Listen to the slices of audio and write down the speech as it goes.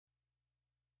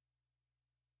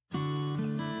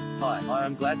Hi, I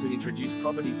am glad to introduce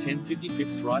property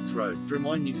 1055 Wrights Road,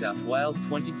 Drummoyne, New South Wales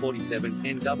 2047,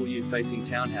 NW, facing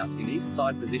townhouse in east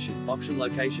side position, option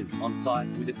location, on site,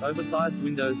 with its oversized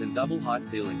windows and double height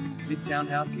ceilings. This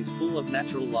townhouse is full of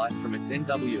natural light from its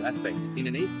NW aspect. In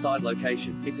an east side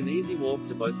location, it's an easy walk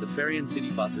to both the ferry and city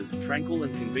buses, tranquil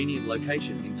and convenient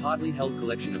location in tightly held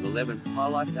collection of 11,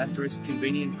 highlights *,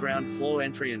 convenient ground floor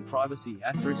entry and privacy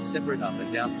 *, separate up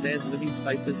and downstairs living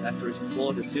spaces *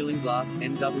 floor to ceiling glass,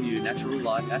 NW natural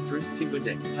light *, timber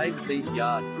deck, paved seat,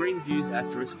 yard, green views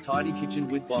 *, tidy kitchen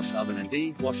with Bosch oven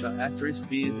and washer *,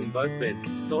 beers in both beds,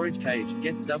 storage cage,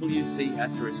 guest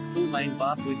WC *, full main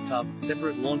bath with tub,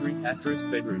 separate laundry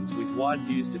 *, bedrooms with wide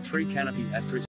views to tree canopy *.